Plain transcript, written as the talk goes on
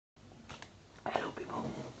Hello people,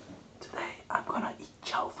 today I'm gonna eat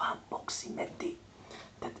Chao Faan Moksi Meti.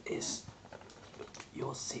 That is,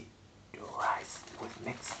 you'll see, the rice with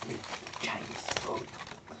mixed meat Chinese food.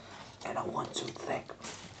 And I want to thank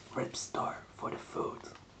RippStarr for the food.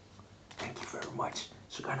 Thank you very much.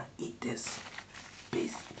 So we're gonna eat this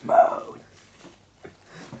beast mode.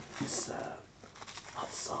 This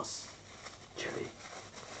hot sauce, chili.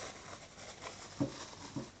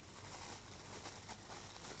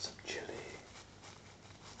 Some chili.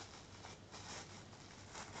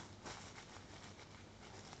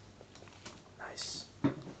 Nice.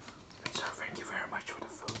 So thank you very much for the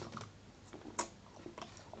food.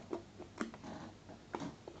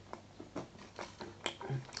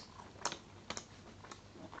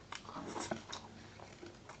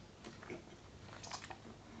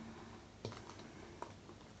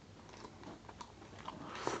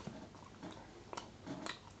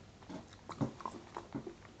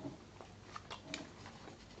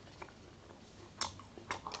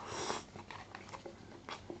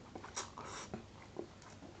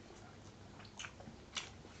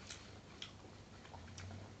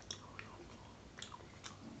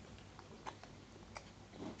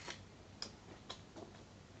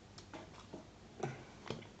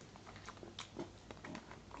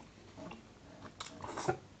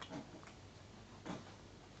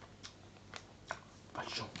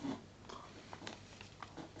 Passion.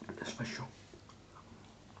 That's passion.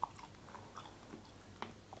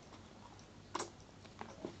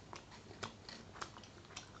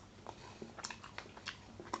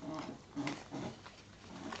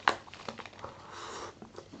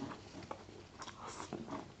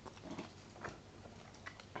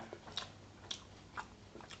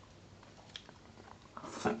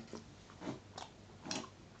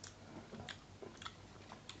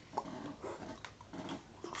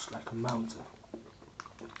 Looks like a mountain.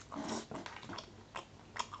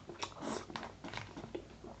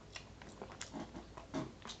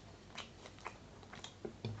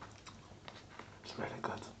 It's really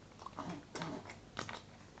good.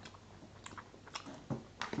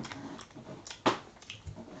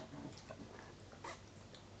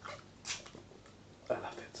 I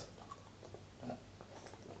love it.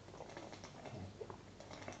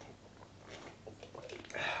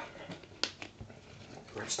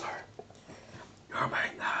 RippStarr, you're my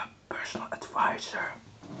personal advisor,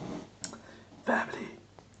 family,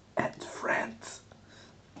 and friends.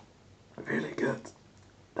 Really good.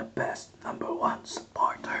 The best #1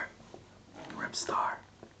 supporter, RippStarr.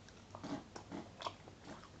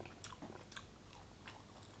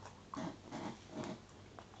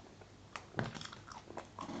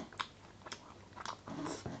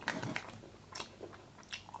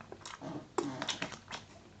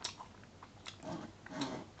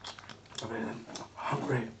 I'm really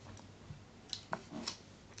hungry.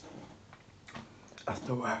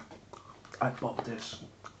 After work, I bought this.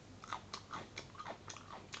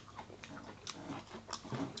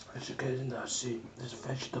 As you can see, there's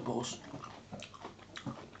vegetables,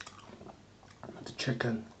 the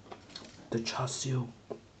chicken, the char siu.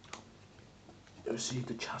 You see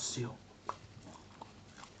the char siu.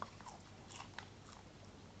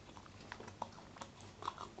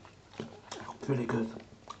 Really good.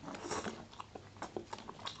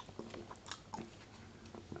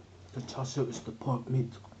 The char siu is the pork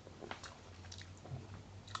meat.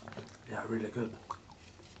 Yeah, really good.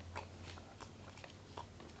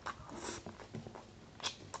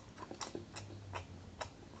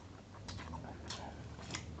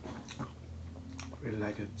 Really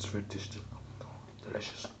like it. It's very tasty,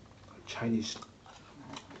 delicious. Chinese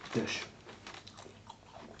dish.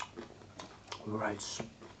 Rice.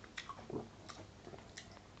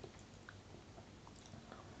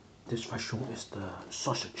 This version is the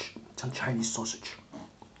sausage, some Chinese sausage.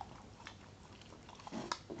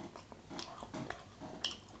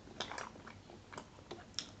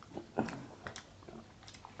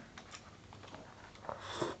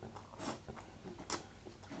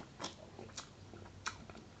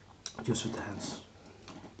 Just with the hands,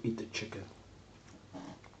 eat the chicken.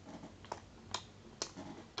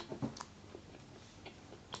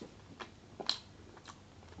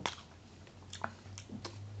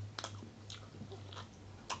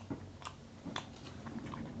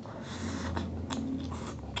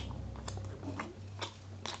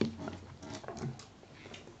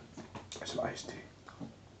 Some iced tea.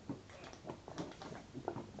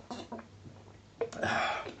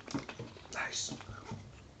 Nice.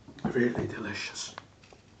 Really delicious.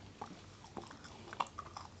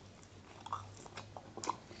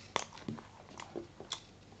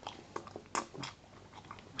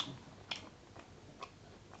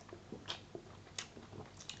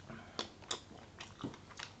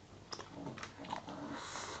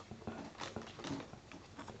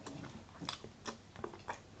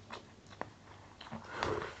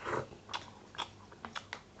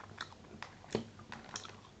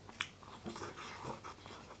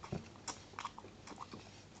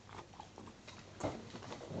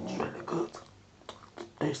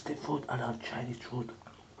 tasty food. I love Chinese food.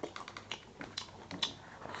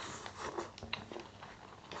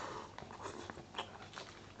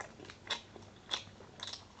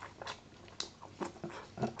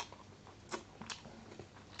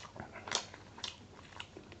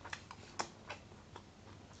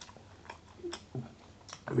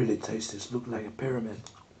 Really tasty. This look like a pyramid.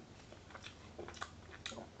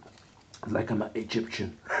 Like I'm an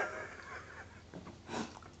Egyptian.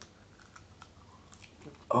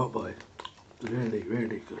 Oh boy, really,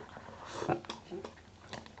 really good. A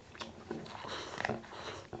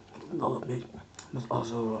lot of meat, but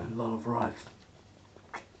also a lot of rice.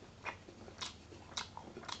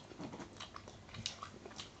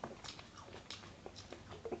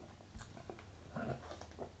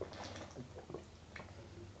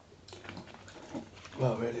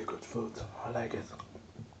 Well, really good food. I like it.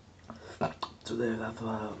 Today I've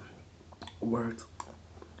worked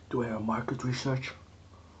doing a market research.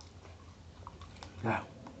 Yeah.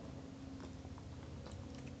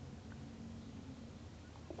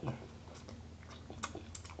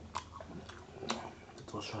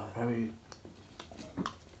 It was very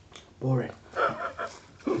boring.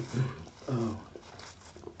 Oh,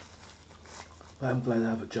 but I'm glad I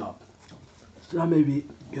have a job. So maybe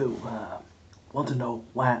you want to know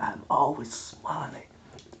why I'm always smiling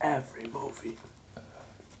every movie.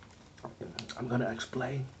 I'm gonna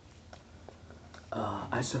explain.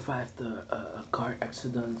 I survived a car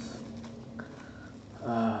accident.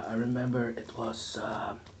 I remember it was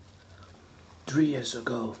 3 years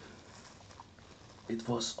ago. It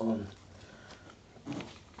was on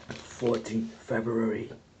 14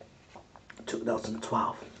 February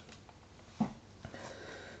 2012.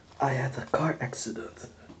 I had a car accident.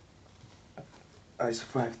 I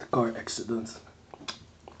survived the car accident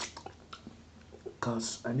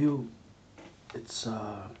because I knew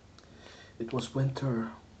it was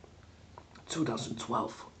winter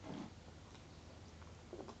 2012.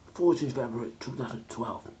 14 February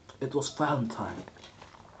 2012. It was Valentine.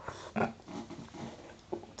 I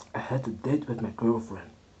had a date with my girlfriend.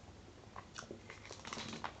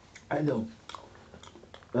 I know.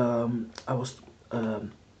 I was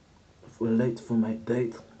late for my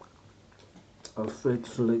date. I was afraid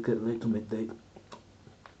to get late to my date.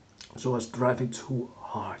 So I was driving too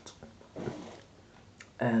hard.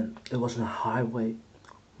 And it was on a highway.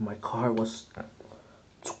 My car was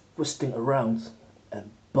twisting around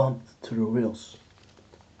and bumped to the wheels.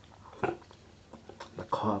 My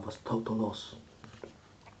car was total loss.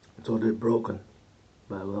 Totally broken.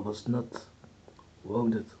 But I was not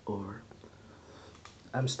wounded or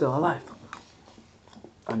I'm still alive.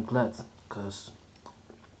 I'm glad because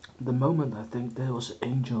the moment I think there was an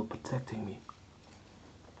angel protecting me.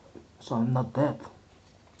 So I'm not dead.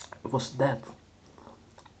 It was dead.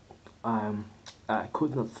 I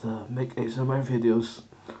could not make ASMR videos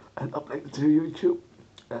and upload it to YouTube.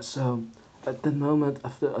 So at that moment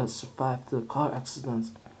after I survived the car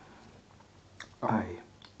accident, I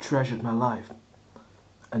treasured my life,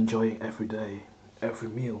 enjoying every day, every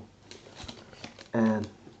meal, and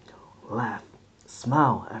laugh,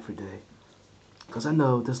 smile every day. Because I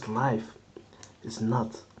know this life is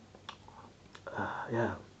not,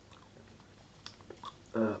 yeah,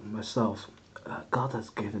 myself. God has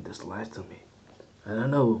given this life to me. And I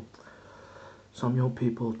know some young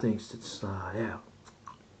people thinks it's, yeah,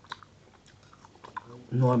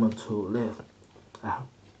 normal to live.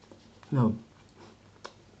 No.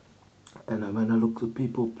 And when I look at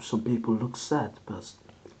people, some people look sad, but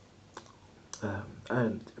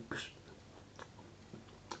and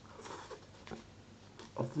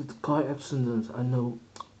after the car accident, I know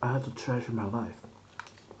I had to treasure my life.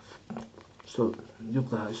 So you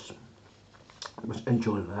guys must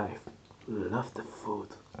enjoy life, love the food,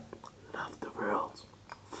 love the world.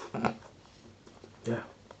 Yeah.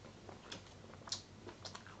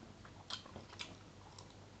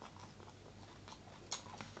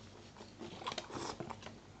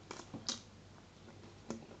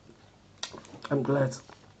 I'm glad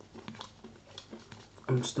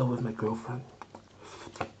I'm still with my girlfriend.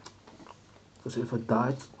 Because if I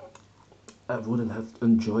died, I wouldn't have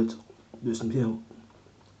enjoyed this meal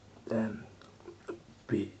and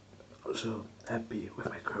be so happy with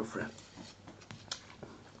my girlfriend.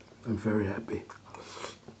 I'm very happy.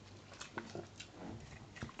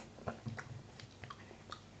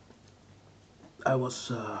 I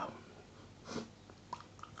was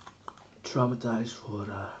traumatized for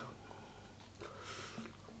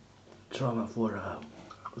trauma for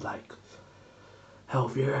like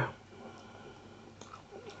half year.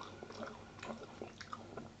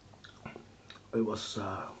 I was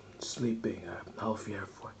sleeping half year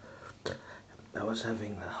for I was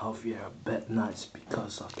having a half year bad nights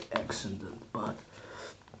because of the accident, but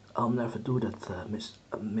I'll never do that.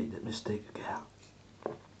 Made that mistake again.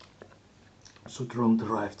 So don't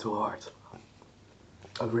drive too hard.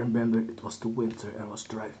 I remember it was the winter and I was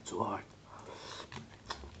driving too hard.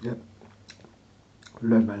 Yep,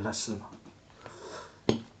 learned my lesson.